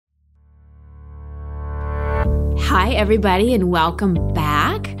Hi, everybody, and welcome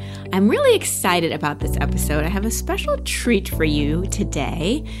back. I'm really excited about this episode. I have a special treat for you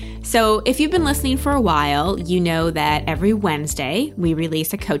today. So if you've been listening for a while, you know that every Wednesday we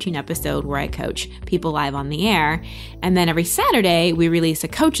release a coaching episode where I coach people live on the air. And then every Saturday we release a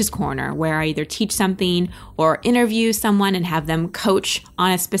Coach's Corner where I either teach something or interview someone and have them coach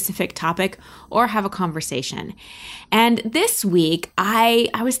on a specific topic or have a conversation. And this week I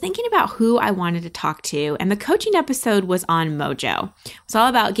was thinking about who I wanted to talk to, and the coaching episode was on mojo. It's all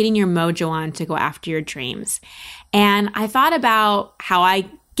about getting your mojo on to go after your dreams. And I thought about how I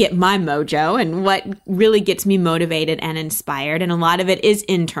get my mojo and what really gets me motivated and inspired. And a lot of it is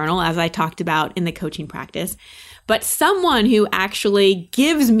internal, as I talked about in the coaching practice. But someone who actually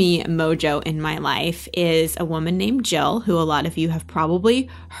gives me mojo in my life is a woman named Jill, who a lot of you have probably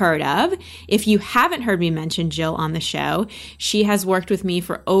heard of. If you haven't heard me mention Jill on the show, she has worked with me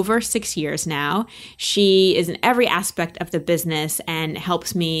for over 6 years now. She is in every aspect of the business and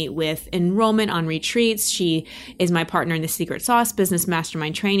helps me with enrollment on retreats. She is my partner in the Secret Sauce Business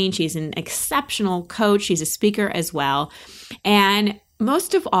Mastermind training. She's an exceptional coach. She's a speaker as well. And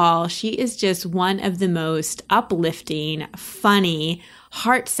most of all, she is just one of the most uplifting, funny,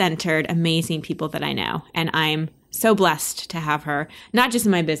 heart-centered, amazing people that I know. And I'm so blessed to have her, not just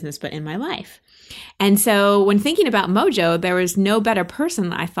in my business, but in my life. And so when thinking about mojo, there was no better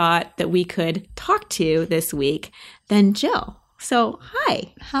person I thought that we could talk to this week than Jill. So,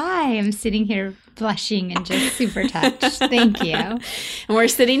 hi. Hi, I'm sitting here blushing and just super touched. Thank you. And we're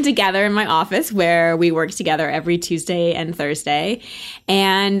sitting together in my office where we work together every Tuesday and Thursday.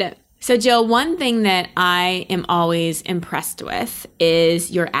 And so, Jill, one thing that I am always impressed with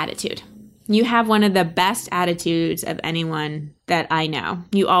is your attitude. You have one of the best attitudes of anyone that I know.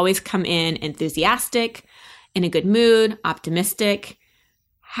 You always come in enthusiastic, in a good mood, optimistic.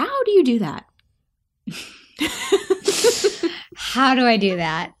 How do you do that? How do I do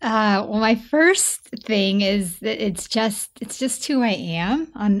that? Well, my first thing is that it's just who I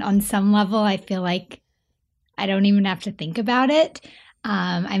am. On some level, I feel like I don't even have to think about it.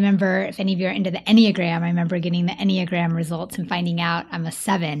 I remember, if any of you are into the Enneagram, I remember getting the Enneagram results and finding out I'm a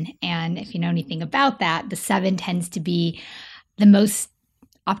 7. And if you know anything about that, the 7 tends to be the most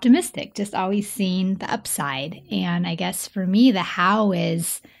optimistic, just always seeing the upside. And I guess for me, the how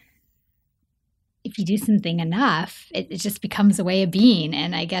is, if you do something enough, it just becomes a way of being.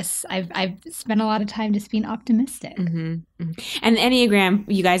 And I guess I've spent a lot of time just being optimistic. Mm-hmm. Mm-hmm. And the Enneagram,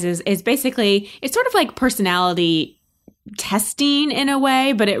 you guys, is basically, it's sort of like personality testing in a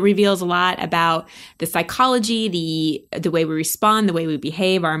way, but it reveals a lot about the psychology, the way we respond, the way we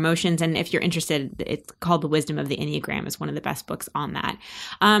behave, our emotions. And if you're interested, it's called The Wisdom of the Enneagram. It's one of the best books on that.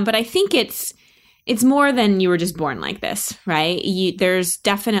 But I think it's more than you were just born like this, right? There's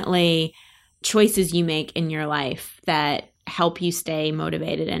definitely choices you make in your life that help you stay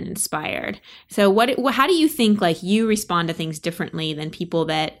motivated and inspired. So how do you think like you respond to things differently than people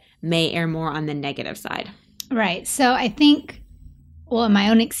that may err more on the negative side? Right. So I think, well, in my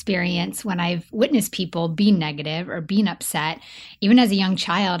own experience, when I've witnessed people being negative or being upset, even as a young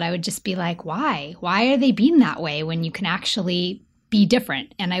child, I would just be like, why? Why are they being that way when you can actually be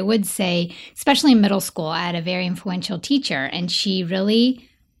different? And I would say, especially in middle school, I had a very influential teacher, and she really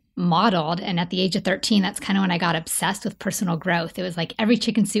modeled, and at the age of 13, that's kind of when I got obsessed with personal growth. It was like every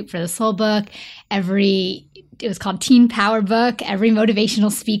Chicken Soup for the Soul book, it was called Teen Power book, every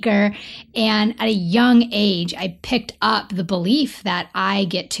motivational speaker. And at a young age, I picked up the belief that I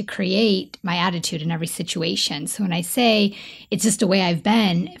get to create my attitude in every situation. So when I say it's just a way I've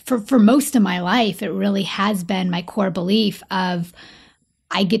been, for most of my life, it really has been my core belief of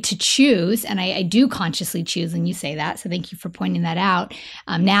I get to choose, and I do consciously choose, and you say that, so thank you for pointing that out.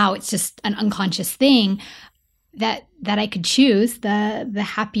 Now it's just an unconscious thing that I could choose the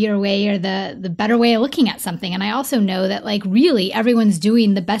happier way or the better way of looking at something. And I also know that like really everyone's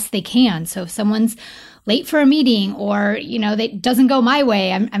doing the best they can. So if someone's late for a meeting or, it doesn't go my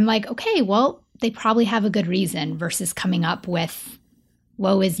way, I'm like, okay, well, they probably have a good reason versus coming up with,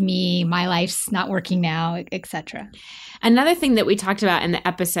 woe is me, my life's not working now, etc. Another thing that we talked about in the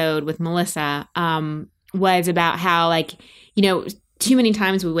episode with Melissa was about how, too many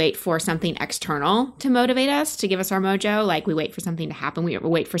times we wait for something external to motivate us, to give us our mojo. Like we wait for something to happen. We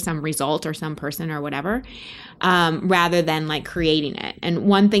wait for some result or some person or whatever, rather than like creating it. And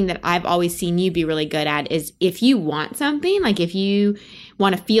one thing that I've always seen you be really good at is if you want something, like if you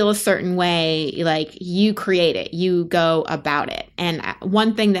want to feel a certain way, like you create it, you go about it. And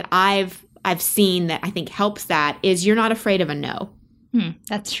one thing that I've seen that I think helps that is you're not afraid of a no.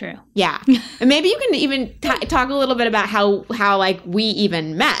 That's true. Yeah. And maybe you can even talk a little bit about how like we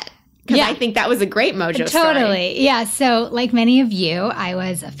even met, Because I think that was a great mojo story. Totally. Yeah. So like many of you, I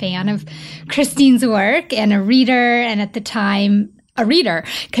was a fan of Christine's work and a reader. And at the time, a reader,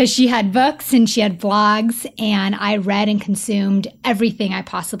 because she had books and she had blogs, and I read and consumed everything I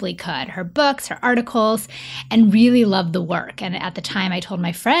possibly could, her books, her articles, and really loved the work. And at the time I told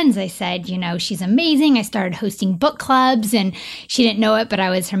my friends, I said, she's amazing. I started hosting book clubs, and she didn't know it, but I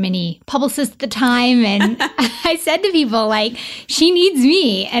was her mini publicist at the time. And I said to people, like, she needs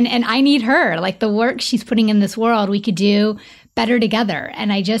me and I need her. Like, the work she's putting in this world, we could do better together.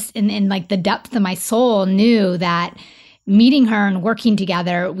 And I just, in like the depth of my soul, knew that meeting her and working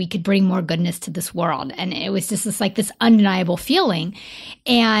together, we could bring more goodness to this world. And it was just this undeniable feeling.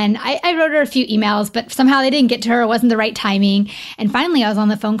 And I wrote her a few emails, but somehow they didn't get to her. It wasn't the right timing. And finally, I was on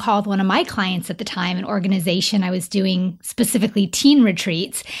the phone call with one of my clients at the time, an organization I was doing specifically teen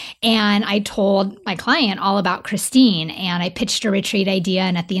retreats. And I told my client all about Christine, and I pitched a retreat idea.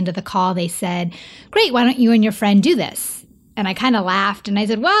 And at the end of the call, they said, "Great, why don't you and your friend do this?" And I kind of laughed and I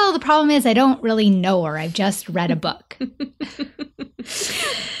said, "Well, the problem is I don't really know her. I've just read a book."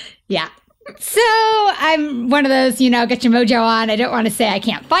 Yeah. So I'm one of those, get your mojo on. I don't want to say I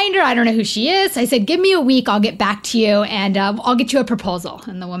can't find her. I don't know who she is. So I said, "Give me a week. I'll get back to you and I'll get you a proposal."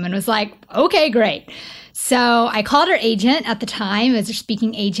 And the woman was like, "Okay, great." So I called her agent at the time as her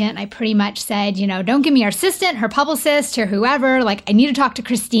speaking agent. I pretty much said, "Don't give me her assistant, her publicist, or whoever. Like, I need to talk to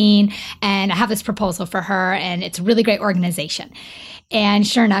Christine, and I have this proposal for her, and it's a really great organization." And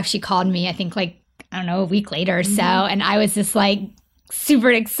sure enough, she called me, I think a week later or so. And I was just like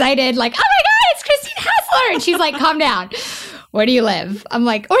super excited, like, "Oh my God, it's Christine Hassler." And she's like, "Calm down. Where do you live?" I'm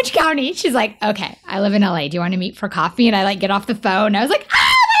like, "Orange County." She's like, "Okay, I live in LA. Do you want to meet for coffee?" And I get off the phone. I was like, "Oh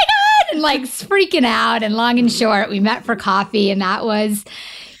my God," and like freaking out. And long and short, we met for coffee. And that was,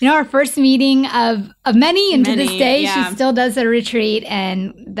 our first meeting of many. And to this day, she still does a retreat,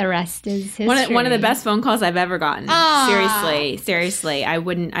 and the rest is history. One of the best phone calls I've ever gotten. Seriously. I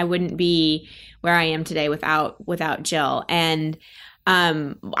wouldn't be where I am today without Jill. And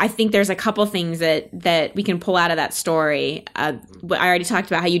I think there's a couple things that we can pull out of that story. I already talked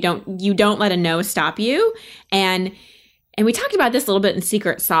about how you don't let a no stop you, and we talked about this a little bit in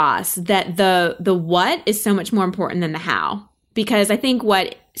Secret Sauce, that the what is so much more important than the how. Because I think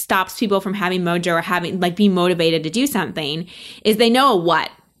what stops people from having mojo or being motivated to do something is they know a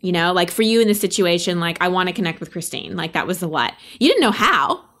what. Like for you in this situation, like, I want to connect with Christine. Like, that was the what. You didn't know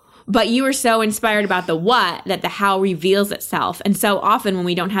how. But you were so inspired about the what that the how reveals itself. And so often when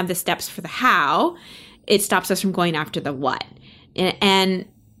we don't have the steps for the how, it stops us from going after the what. And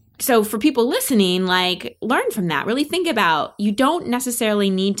so for people listening, like, learn from that. Really think about, you don't necessarily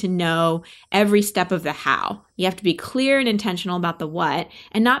need to know every step of the how. You have to be clear and intentional about the what,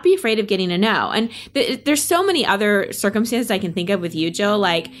 and not be afraid of getting a no. And there's so many other circumstances I can think of with you, Jill.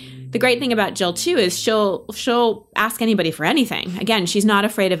 Like, the great thing about Jill too is she'll ask anybody for anything. Again, she's not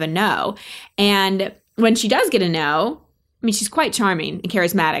afraid of a no. And when she does get a no, I mean, she's quite charming and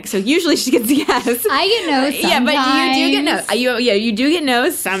charismatic, so usually she gets a yes. I get no's sometimes. Yeah, but you do get no's. You do get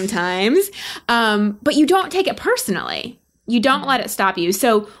no's sometimes, but you don't take it personally. You don't let it stop you.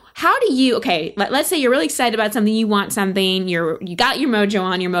 So how do you, let's say you're really excited about something, you want something, you got your mojo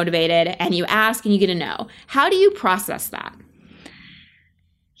on, you're motivated, and you ask and you get a no. How do you process that?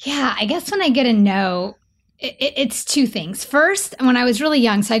 Yeah, I guess when I get a no, it's two things. First, when I was really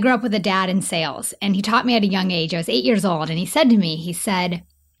young, so I grew up with a dad in sales, and he taught me at a young age. I was 8 years old, and he said to me,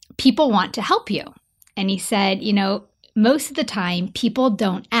 "People want to help you." And he said, most of the time, people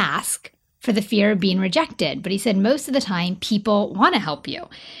don't ask for the fear of being rejected. But he said, most of the time, people want to help you.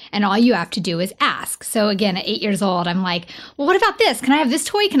 And all you have to do is ask. So again, at 8 years old, I'm like, "Well, what about this? Can I have this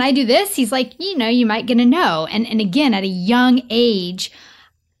toy? Can I do this?" He's like, you might get a no. And again, at a young age,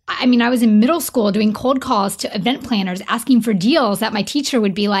 I mean, I was in middle school doing cold calls to event planners asking for deals that my teacher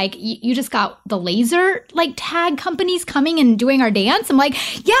would be like, "You just got the laser tag companies coming and doing our dance?" I'm like,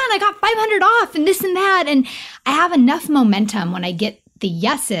 "Yeah, and I got 500 off and this and that." And I have enough momentum when I get the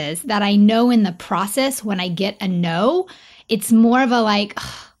yeses that I know in the process when I get a no, it's more of a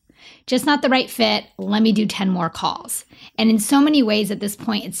just not the right fit. Let me do 10 more calls. And in so many ways at this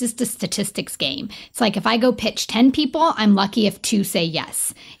point, it's just a statistics game. It's like if I go pitch 10 people, I'm lucky if 2 say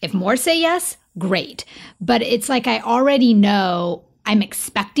yes. If more say yes, great. But it's like I already know I'm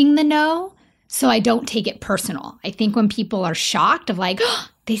expecting the no, so I don't take it personal. I think when people are shocked of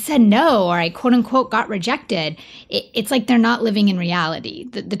they said no, or I quote unquote got rejected, it's like they're not living in reality.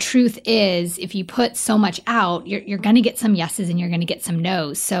 The truth is, if you put so much out, you're going to get some yeses and you're going to get some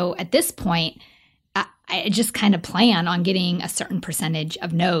nos. So at this point, I just kind of plan on getting a certain percentage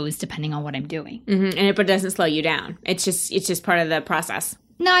of no's depending on what I'm doing. Mm-hmm. And it doesn't slow you down. It's just part of the process.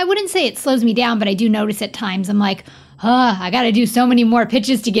 No, I wouldn't say it slows me down, but I do notice at times I'm like, I got to do so many more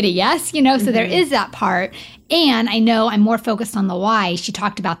pitches to get a yes, you know? So there is that part. And I know I'm more focused on the why. She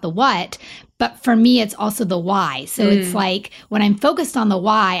talked about the what, but for me, it's also the why. So it's like when I'm focused on the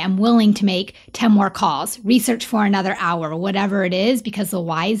why, I'm willing to make 10 more calls, research for another hour, whatever it is, because the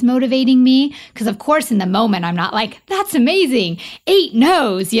why is motivating me. Because of course, in the moment, I'm not like, that's amazing, 8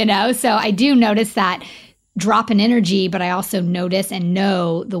 no's, you know? So I do notice that drop in energy, but I also notice and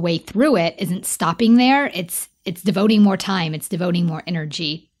know the way through it isn't stopping there. It's devoting more time. It's devoting more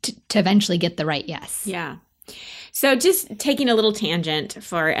energy to eventually get the right yes. Yeah. So just taking a little tangent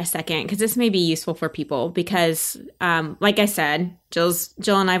for a second, because this may be useful for people because, like I said, Jill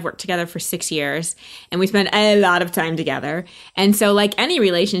and I have worked together for 6 years and we spend a lot of time together. And so like any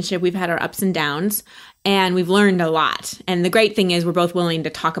relationship, we've had our ups and downs and we've learned a lot. And the great thing is we're both willing to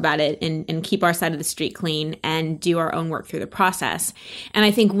talk about it and keep our side of the street clean and do our own work through the process. And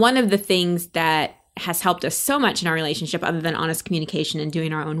I think one of the things that has helped us so much in our relationship, other than honest communication and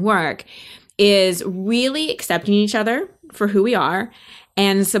doing our own work, is really accepting each other for who we are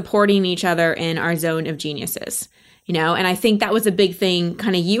and supporting each other in our zone of geniuses. You know, and I think that was a big thing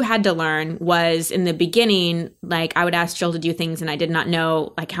kind of you had to learn was in the beginning, like I would ask Jill to do things and I did not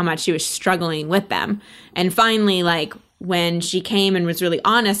know like how much she was struggling with them. And finally, like when she came and was really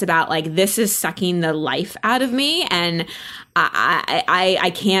honest about like, this is sucking the life out of me and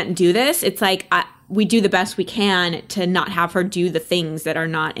I can't do this. It's like, we do the best we can to not have her do the things that are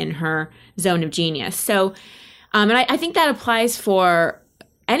not in her zone of genius. So, and I think that applies for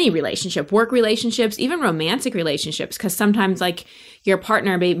any relationship, work relationships, even romantic relationships, because sometimes like your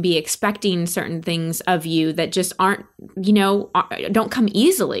partner may be expecting certain things of you that just aren't, you know, don't come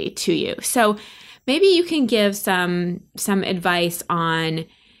easily to you. So maybe you can give some advice on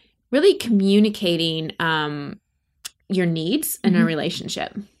really communicating your needs in a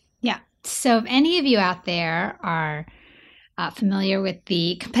relationship. Yeah. So if any of you out there are familiar with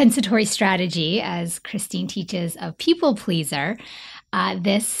the compensatory strategy, as Christine teaches, of people pleaser,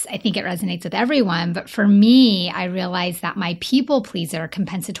 this, I think it resonates with everyone. But for me, I realized that my people pleaser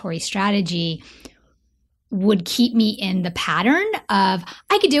compensatory strategy would keep me in the pattern of,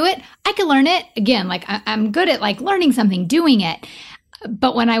 I could do it, I could learn it. Again, like I'm good at like learning something, doing it.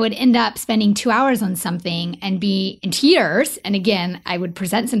 But when I would end up spending 2 hours on something and be in tears, and again, I would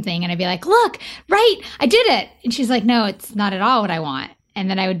present something and I'd be like, look, right, I did it. And she's like, no, it's not at all what I want. And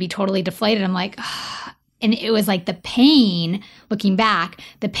then I would be totally deflated. I'm like, ugh. And it was like the pain, looking back,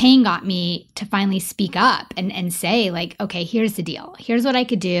 the pain got me to finally speak up and say like, okay, here's the deal. Here's what I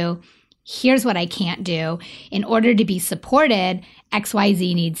could do. Here's what I can't do. In order to be supported,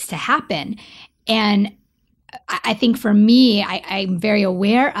 XYZ needs to happen. And I think for me, I'm very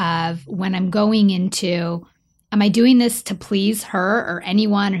aware of when I'm going into, am I doing this to please her or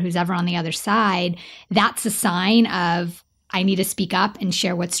anyone or who's ever on the other side? That's a sign of I need to speak up and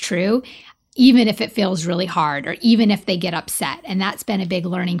share what's true, even if it feels really hard or even if they get upset. And that's been a big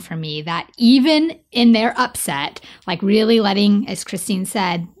learning for me, that even in their upset, like really letting, as Christine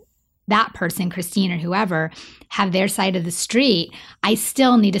said, that person, Christine or whoever, have their side of the street, I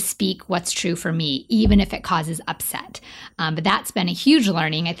still need to speak what's true for me, even if it causes upset. But that's been a huge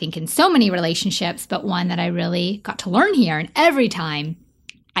learning, I think, in so many relationships, but one that I really got to learn here. And every time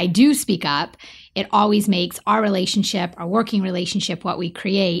I do speak up, it always makes our relationship, our working relationship, what we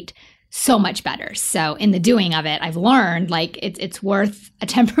create, so much better. So in the doing of it, I've learned like it's worth a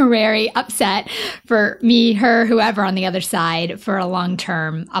temporary upset for me, her, whoever on the other side for a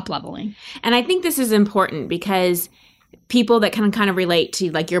long-term up-leveling. And I think this is important because people that can kind of relate to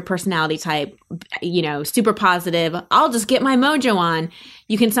like your personality type, you know, super positive, I'll just get my mojo on.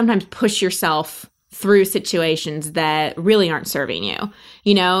 You can sometimes push yourself through situations that really aren't serving you,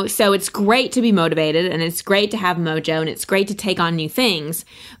 you know? So it's great to be motivated and it's great to have mojo and it's great to take on new things,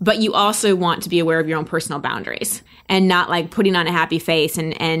 but you also want to be aware of your own personal boundaries and not like putting on a happy face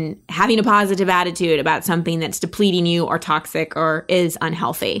and having a positive attitude about something that's depleting you or toxic or is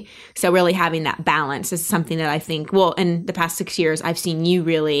unhealthy. So really having that balance is something that I think, well, in the past 6 years, I've seen you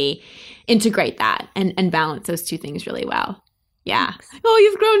really integrate that and balance those two things really well. Yeah. Oh,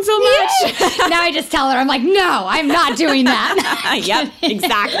 you've grown so much. Now I just tell her, I'm like, no, I'm not doing that. Yep,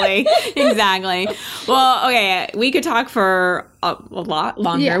 exactly. Exactly. Well, okay, we could talk for a lot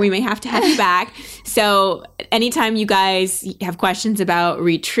longer. Yeah. We may have to have you back. So anytime you guys have questions about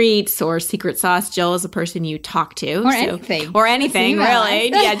retreats or secret sauce, Jill is a person you talk to. Or anything, really.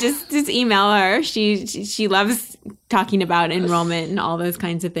 Yeah, just email her. She loves talking about enrollment and all those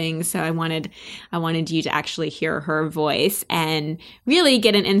kinds of things. So I wanted you to actually hear her voice and really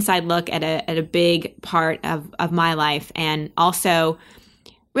get an inside look at a big part of my life, and also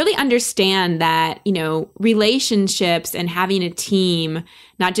really understand that, relationships and having a team,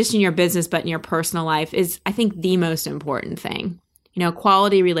 not just in your business, but in your personal life is, I think, the most important thing.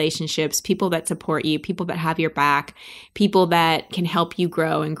 Quality relationships, people that support you, people that have your back, people that can help you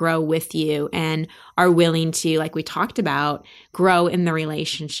grow and grow with you and are willing to, like we talked about, grow in the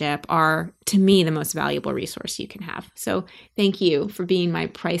relationship are, to me, the most valuable resource you can have. So thank you for being my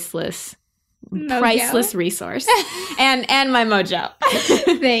priceless resource and my mojo.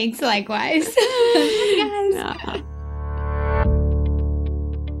 Thanks, likewise. Yes.